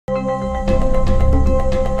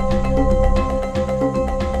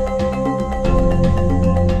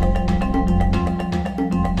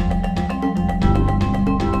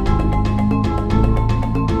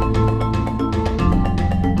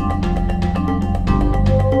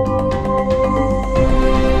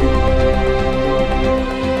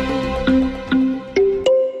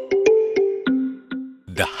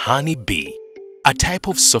Honey bee, a type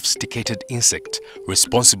of sophisticated insect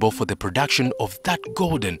responsible for the production of that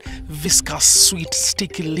golden, viscous, sweet,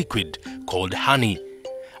 sticky liquid called honey.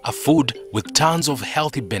 A food with tons of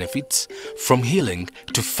healthy benefits, from healing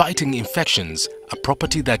to fighting infections, a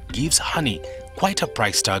property that gives honey quite a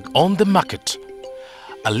price tag on the market.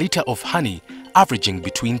 A litre of honey averaging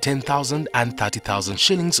between 10,000 and 30,000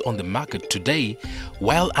 shillings on the market today,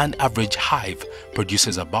 while an average hive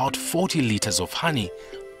produces about 40 litres of honey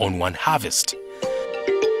on one harvest.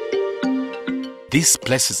 This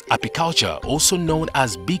places apiculture, also known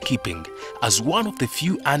as beekeeping, as one of the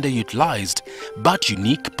few underutilized but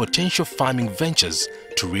unique potential farming ventures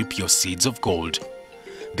to reap your seeds of gold.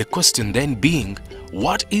 The question then being,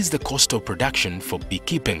 what is the cost of production for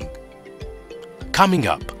beekeeping? Coming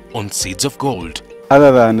up on Seeds of Gold.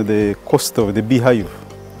 Other than the cost of the beehive,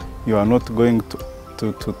 you are not going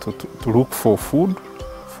to look for food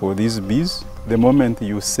for these bees. The moment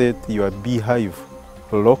you set your beehive,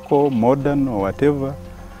 local, modern or whatever,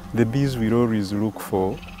 the bees will always look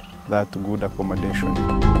for that good accommodation.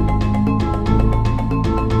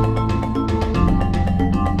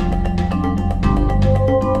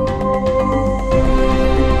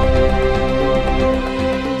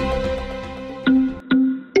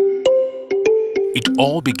 It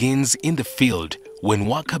all begins in the field when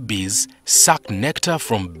worker bees suck nectar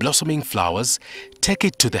from blossoming flowers, take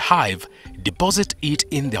it to the hive, deposit it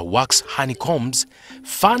in their wax honeycombs,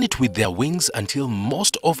 fan it with their wings until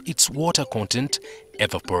most of its water content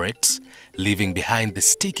evaporates, leaving behind the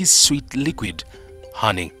sticky sweet liquid,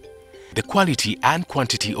 honey. The quality and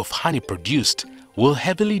quantity of honey produced will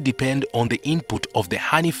heavily depend on the input of the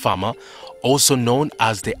honey farmer, also known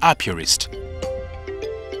as the apiarist.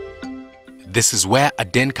 This is where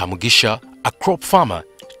Aden Kamugisha, a crop farmer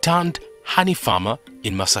turned honey farmer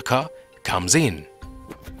in Masaka, comes in.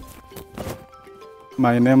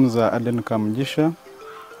 My name is Aden Kamugisha,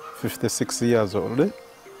 56 years old,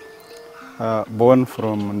 born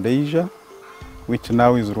from Ndeija, which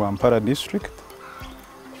now is Rwampara district.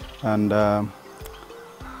 And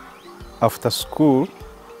after school,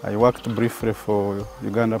 I worked briefly for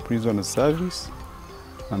Uganda Prison Service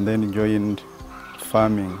and then joined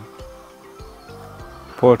farming.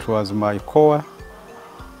 Port was my core,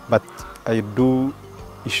 but I do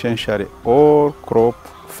essentially all crop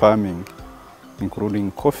farming,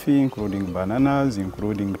 including coffee, including bananas,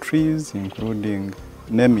 including trees, including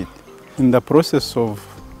name it. In the process of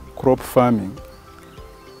crop farming,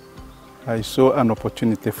 I saw an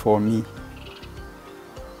opportunity for me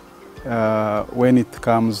when it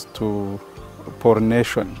comes to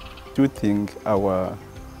pollination. Suiting our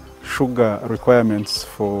sugar requirements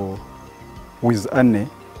with honey,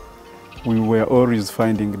 we were always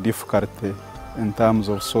finding difficulty in terms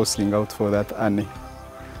of sourcing out for that honey,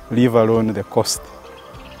 leave alone the cost.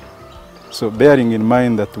 So bearing in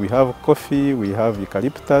mind that we have coffee, we have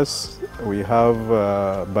eucalyptus, we have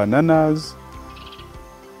bananas,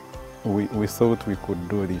 we thought we could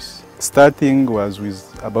do this. Starting was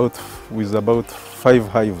with about 5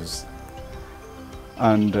 hives,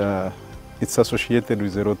 and it's associated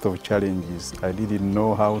with a lot of challenges. I didn't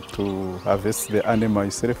know how to harvest the honey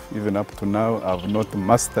myself. Even up to now, I've not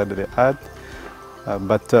mastered the art.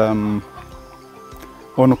 But on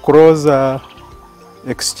closer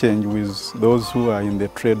exchange with those who are in the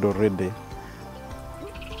trade already,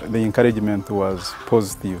 the encouragement was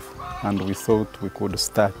positive, and we thought we could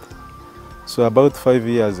start. So about 5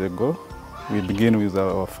 years ago, we began with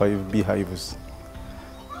our 5 beehives.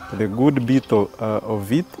 The good bit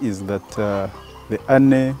of it is that the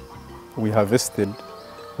honey we harvested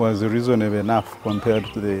was reasonable enough compared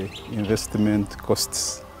to the investment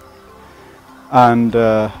costs. And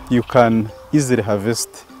you can easily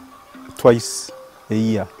harvest twice a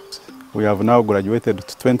year. We have now graduated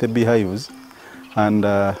to 20 beehives, and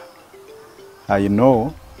I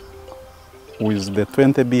know with the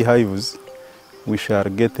 20 beehives we shall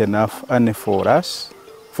get enough honey for us,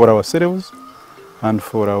 for ourselves, and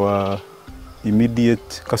for our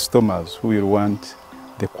immediate customers who will want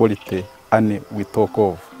the quality honey we talk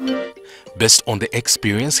of. Based on the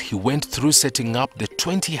experience he went through setting up the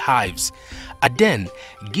 20 hives, Aden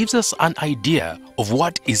gives us an idea of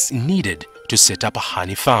what is needed to set up a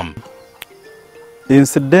honey farm.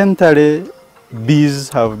 Incidentally, bees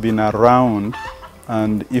have been around,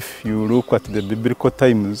 and if you look at the biblical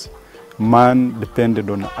times, man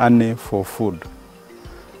depended on honey for food.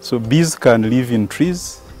 So bees can live in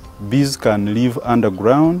trees, bees can live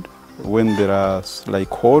underground when there are like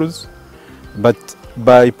holes, but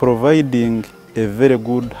by providing a very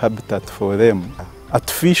good habitat for them,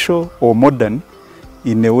 artificial or modern,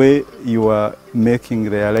 in a way you are making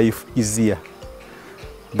their life easier.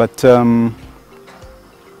 But to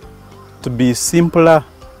be simpler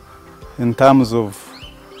in terms of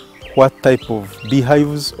what type of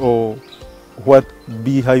beehives or what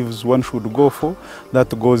beehives one should go for,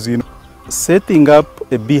 that goes in. Setting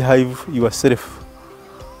up a beehive yourself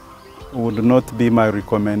would not be my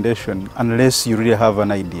recommendation unless you really have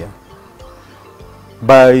an idea.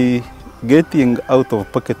 By getting out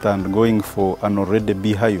of pocket and going for an already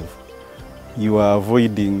beehive, you are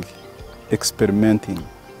avoiding experimenting.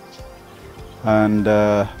 And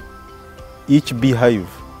each beehive,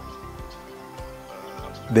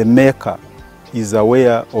 the maker is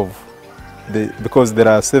aware of because there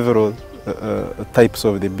are several types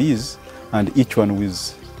of the bees, and each one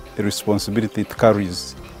with a responsibility it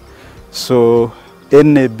carries. So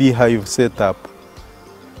any beehive setup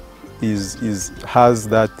has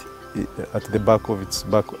that at the back of its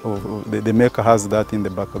back. The maker has that in the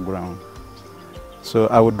background. So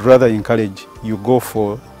I would rather encourage you go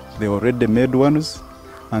for the already made ones,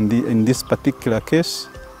 and in this particular case,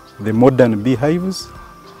 the modern beehives,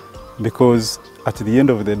 because at the end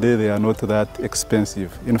of the day, they are not that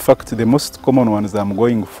expensive. In fact, the most common ones I'm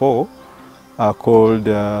going for are called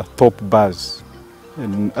top bars.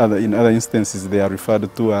 In other instances, they are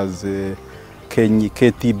referred to as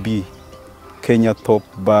KTB, Kenya top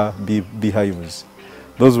bar beehives.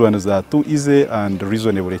 Those ones are too easy and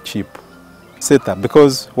reasonably cheap. Setup,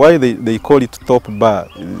 because why they call it top bar,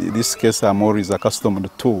 in this case I'm always accustomed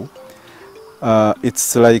to,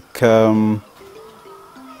 it's like,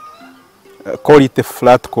 call it a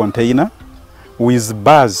flat container with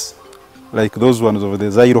bars like those ones of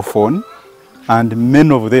the xylophone, and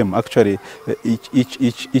many of them, actually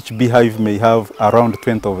each beehive may have around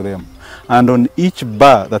 20 of them. And on each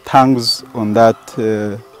bar that hangs on that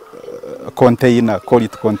container, call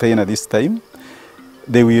it container this time,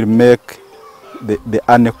 they will make the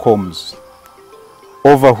honeycombs,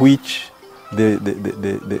 over which the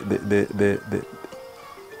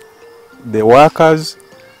workers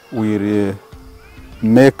will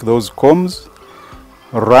make those combs,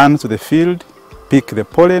 run to the field, pick the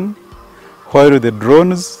pollen, while the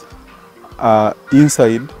drones are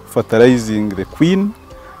inside fertilizing the queen,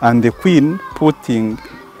 and the queen putting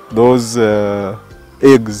those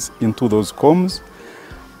eggs into those combs.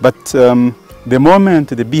 But the moment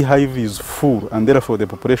the beehive is full, and therefore the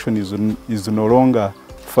population is no longer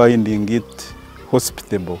finding it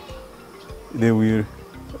hospitable, they will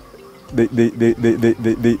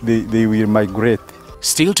migrate.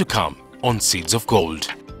 Still to come on Seeds of Gold.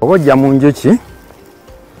 Obojja mu njuki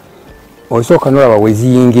osooka n'olaba we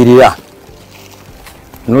ziyingirira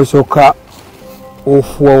n'osooka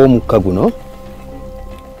ofuwawo omukka guno.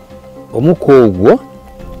 Omukka ogwo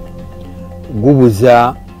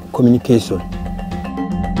gubuza communication.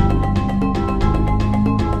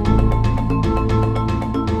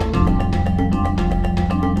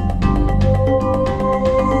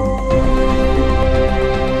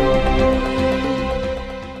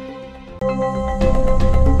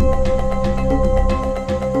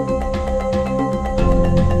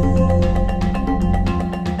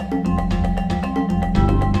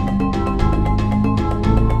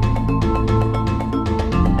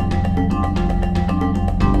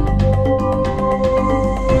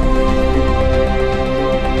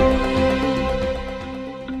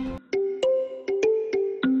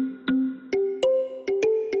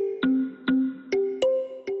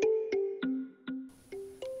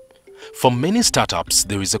 For many startups,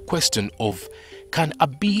 there is a question of, can a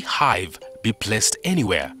beehive be placed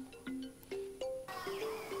anywhere?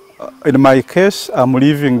 In my case, I'm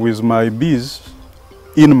living with my bees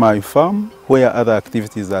in my farm where other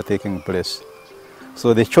activities are taking place.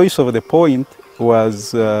 So the choice of the point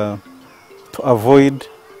was to avoid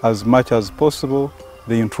as much as possible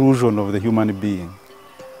the intrusion of the human being.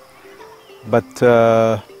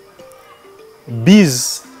 But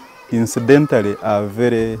bees, incidentally, are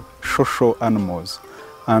very social animals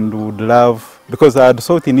and would love, because I had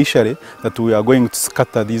thought initially that we are going to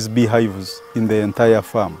scatter these beehives in the entire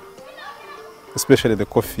farm, especially the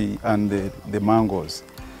coffee and the mangoes.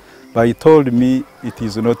 But he told me it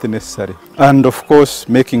is not necessary. And of course,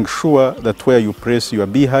 making sure that where you place your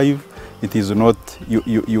beehive, it is not,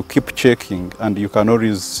 you keep checking, and you can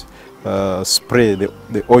always spray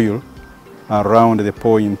the oil around the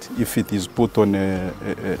point if it is put on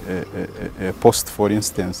a post, for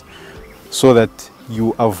instance, so that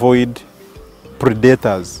you avoid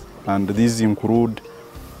predators. And these include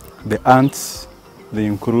the ants, they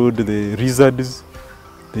include the lizards,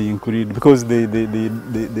 they include, because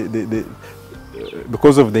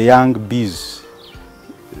because of the young bees,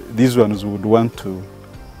 these ones would want to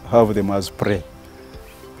have them as prey.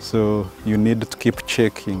 So you need to keep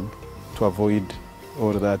checking to avoid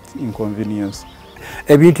all that inconvenience.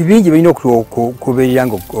 Ebintu bingi birina okubeerera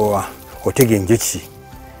ng'otega enjuki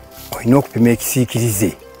olina okupima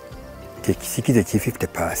ekisiikirize nti ekisiikirize ki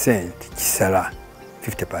 50% kisala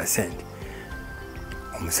 50%.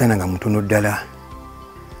 Omusana nga mutono ddala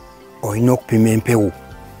olina okupima empewo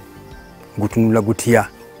gutunula gutya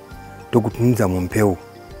togutunuza mu mpewo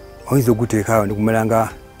oyinza oguteeka awo nekumala nga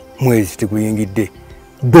mwezi teguyingidde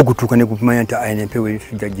bo gutuuka ne kumanya nti ayina empewo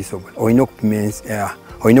tujja gisobola. Olina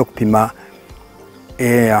okupima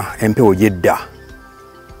empewo gyedda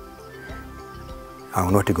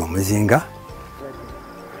awo n'otega omuzinga.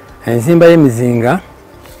 Enzimba y'emizinga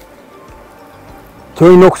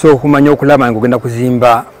kyolina okusooka okumanya okulaba ng'ogenda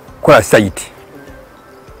kuzimba kola site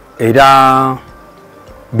era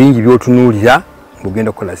bingi by'otunuulira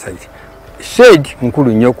ng'ogenda kukola site. Shade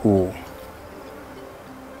nkulu nnyo ku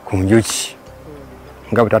njuki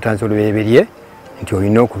nga butatanze olubereberye nti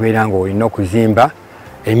olina okubeera ng'olina okuzimba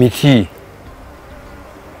emiti.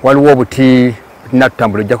 Waliwo obuti tulina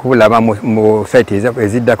tutambula ojja kubulaba mu site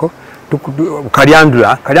eziddako.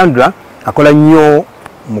 Kalyandula akola nnyo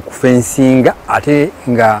mu kufensinga ate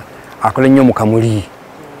nga akola nnyo mu kamuli.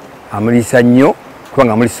 Amuliisa nnyo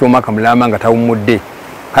kubanga amulisa omwaka mulamba nga tawummudde.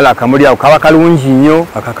 Kale akamuli ako kaba kalungi nnyo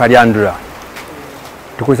akakalyandula.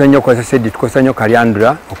 Tukozesa nnyo okukozesa shade, tukozesa nnyo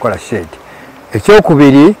kalyandula okukola shade.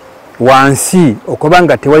 Ekyokubiri wansi okuba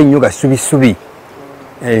nga tewali nnyo gasubisubi.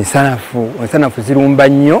 Ensanafu zirumba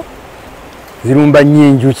nnyo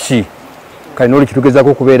enjuki. Kale n'olukitugezaako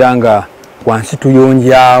okubeera nga wansi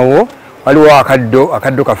tuyonjaawo. Waliwo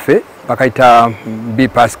akaddo kaffe bakayita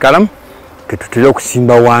bipascalam ketutera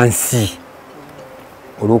okusimba wansi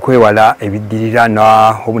olw'okwewala ebiddirira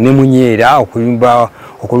ne munyeera okulumba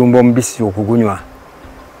omubisi okugunywa.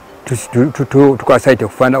 Tukola site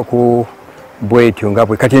okufaana ku bwetyo nga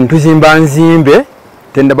bwe. Kati ntuzimba nzimbe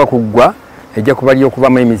tendaba kuggwa ejja kubali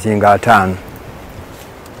okubamu emizinga 5.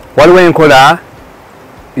 Waliwo enkola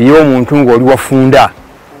ey'omuntu ng'oli wafunda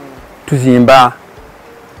tuzimba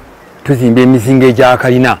emizinga egya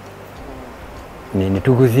kalina ne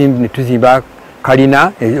tuzimba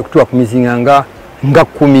kalina okutuuka ku mizinga nga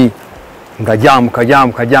 10 nga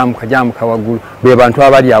jamuka waggulu be bantu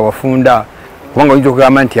abali awafunda. Kubanga oyinza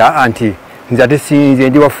okugamba nti nze ate sinze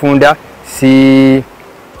ndi wafunda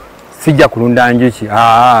sijja kulunda njuki.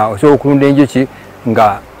 Osobola okulunda enjuki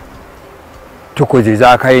nga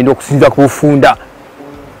tukozeza akayendo okusinza ku bufunda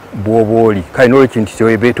bw'oba oli. Kale n'olwekyo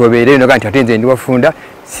nti tobeereyo noga nti ate nze ndi wafunda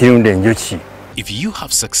sirunda enjuki. If you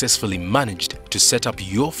have successfully managed to set up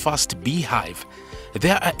your first beehive,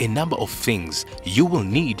 there are a number of things you will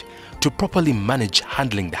need to properly manage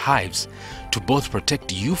handling the hives to both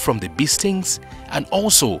protect you from the bee stings and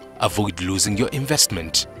also avoid losing your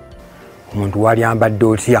investment. Omuntu wali ambadde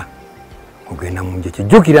otya ogenda mu njuki.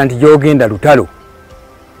 Jjukira nti gy'ogenda lutalo.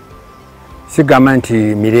 Sigamba nti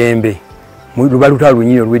mirembe. Luba lutalo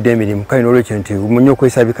lunyini oluwedde emirimu. Kale n'olwekyo nti omunye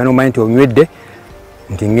okwesabika n'omanyi nti onywedde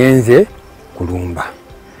nti ngenze kulumba.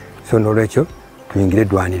 So n'olwekyo tuyingire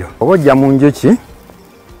eddwaniro. Oba ojja mu njuki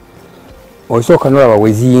osooka n'olaba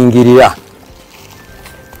we ziyingirira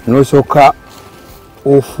n'osooka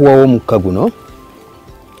ofuwawo omukka guno.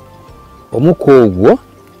 Omukka ogwo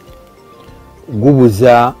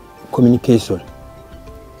gubuza communication.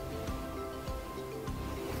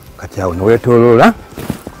 Kati awo newetoloola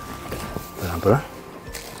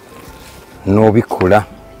n'obikola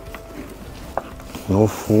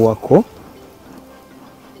n'ofuuwako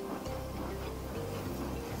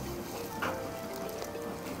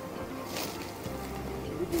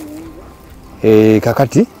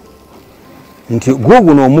kakati nti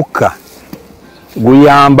guno omukka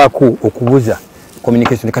guyambako okubuza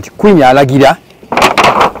communication. Kati Queen alagira,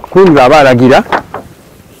 Queen baba alagira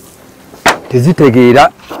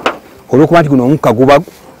tezitegeera olw'okuba nti guno omukka guba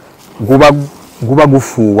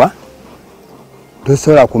gufuuwa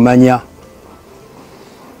tosobola kumanya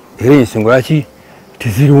era ensonga lwaki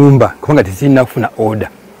tezirumba kubanga tezirina kufuna order.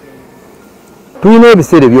 Tulina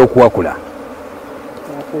ebiseera ebyokuwakula.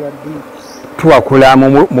 Tuwakula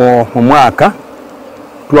mu mwaka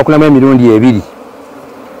tuwakulamu emirundi 2.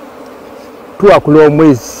 Tuwakula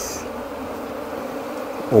omwezi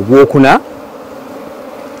ogwokuna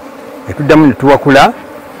netuddamu ne tuwakula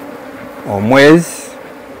omwezi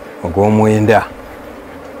ogw'omwenda.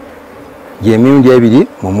 Gy'emirundi 2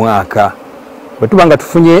 mu mwaka. Bwe tuba nga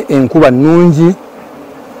tufunye enkuba nnungi,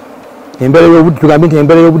 embeera y'obudde tugambe nti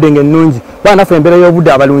embeera y'obudde ng'ennungi, kubanga naffe embeera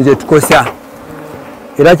y'obudde abalunzi etukosa.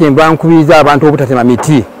 Era kyenva nkubiriza abantu obutatema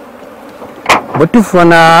miti. Bwe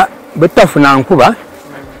tutafuna nkuba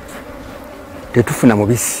tetufuna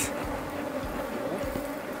mubisi.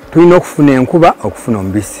 tulina okufuna enkuba okufuna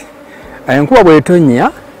omubisi. Enkuba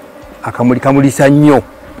bw'etonnya akamuli kamulisa nnyo.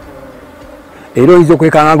 Era oyinza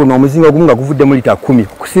okwekanga guno omuzinga ogumu nga guvuddemu lita 10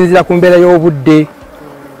 okusinziira ku mbeera y'obudde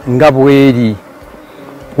nga bweri.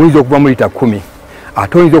 Oyinza okuva mu lita 10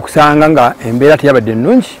 ate oyinza okusanga nga embeera teyabadde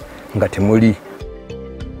nnungi nga temuli.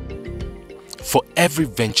 For every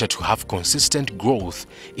venture to have consistent growth,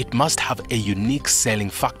 it must have a unique selling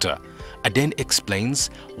factor. Aden explains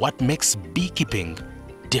what makes beekeeping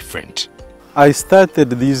different. I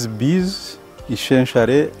started these bees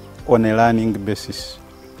essentially on a learning basis,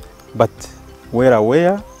 but we're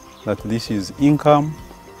aware that this is income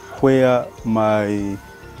where my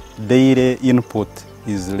daily input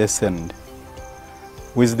is lessened.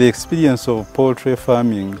 With the experience of poultry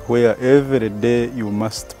farming, where every day you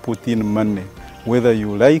must put in money, whether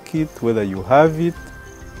you like it, whether you have it,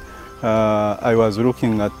 I was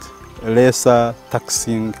looking at lesser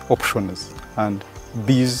taxing options, and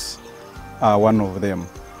bees are one of them.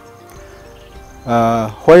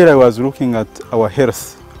 While I was looking at our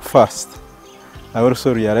health first, I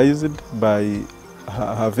also realized by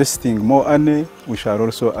harvesting more honey, we shall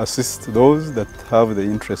also assist those that have the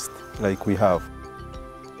interest like we have.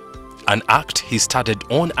 An act he started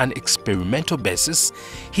on an experimental basis,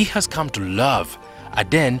 he has come to love.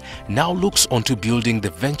 Aden now looks onto building the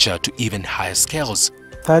venture to even higher scales.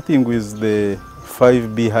 Starting with the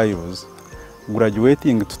 5 beehives,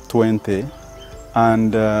 graduating to 20,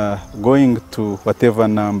 and going to whatever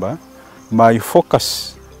number, my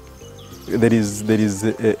focus, there is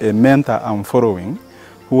a mentor I'm following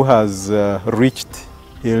who has reached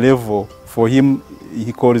a level, for him,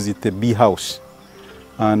 he calls it a bee house.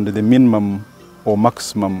 And the minimum or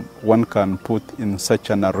maximum one can put in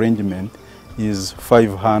such an arrangement is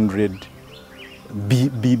 500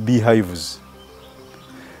 beehives.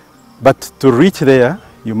 But to reach there,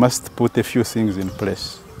 you must put a few things in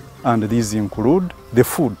place. And these include the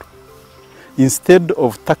food. Instead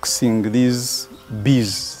of taxing these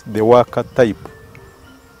bees, the worker type,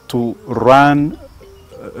 to run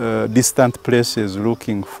distant places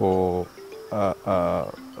looking for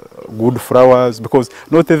good flowers, because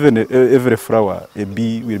not even every flower a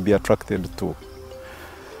bee will be attracted to.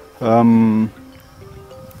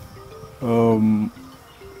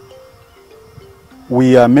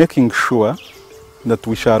 We are making sure that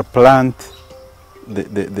we shall plant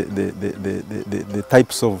the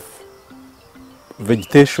types of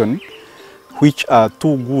vegetation which are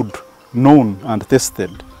too good, known and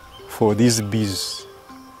tested for these bees,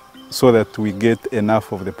 so that we get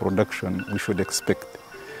enough of the production we should expect.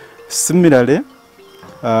 Similarly,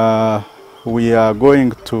 we are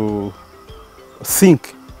going to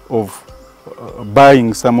think of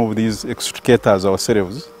buying some of these extricators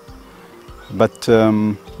ourselves, but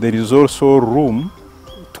there is also room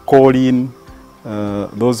to call in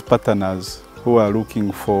those patterners who are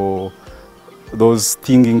looking for those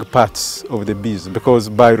stinging parts of the bees, because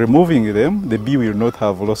by removing them, the bee will not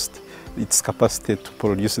have lost its capacity to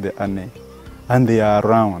produce the honey, and they are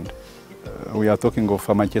around. We are talking of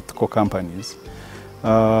pharmaceutical companies.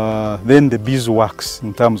 Then the beeswax,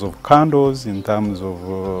 in terms of candles, in terms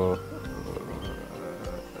of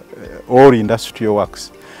all industrial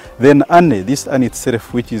wax. Then honey, this honey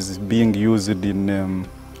itself, which is being used in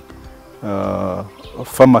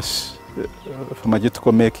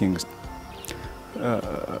pharmaceutical makings,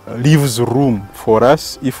 leaves room for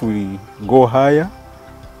us, if we go higher,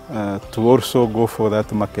 to also go for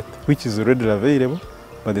that market, which is readily available,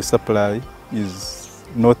 but the supply is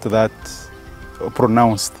not that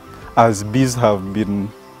pronounced, as bees have been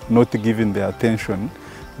not given the attention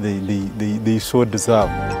they so deserve.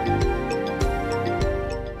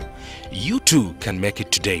 You too can make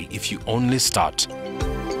it today if you only start.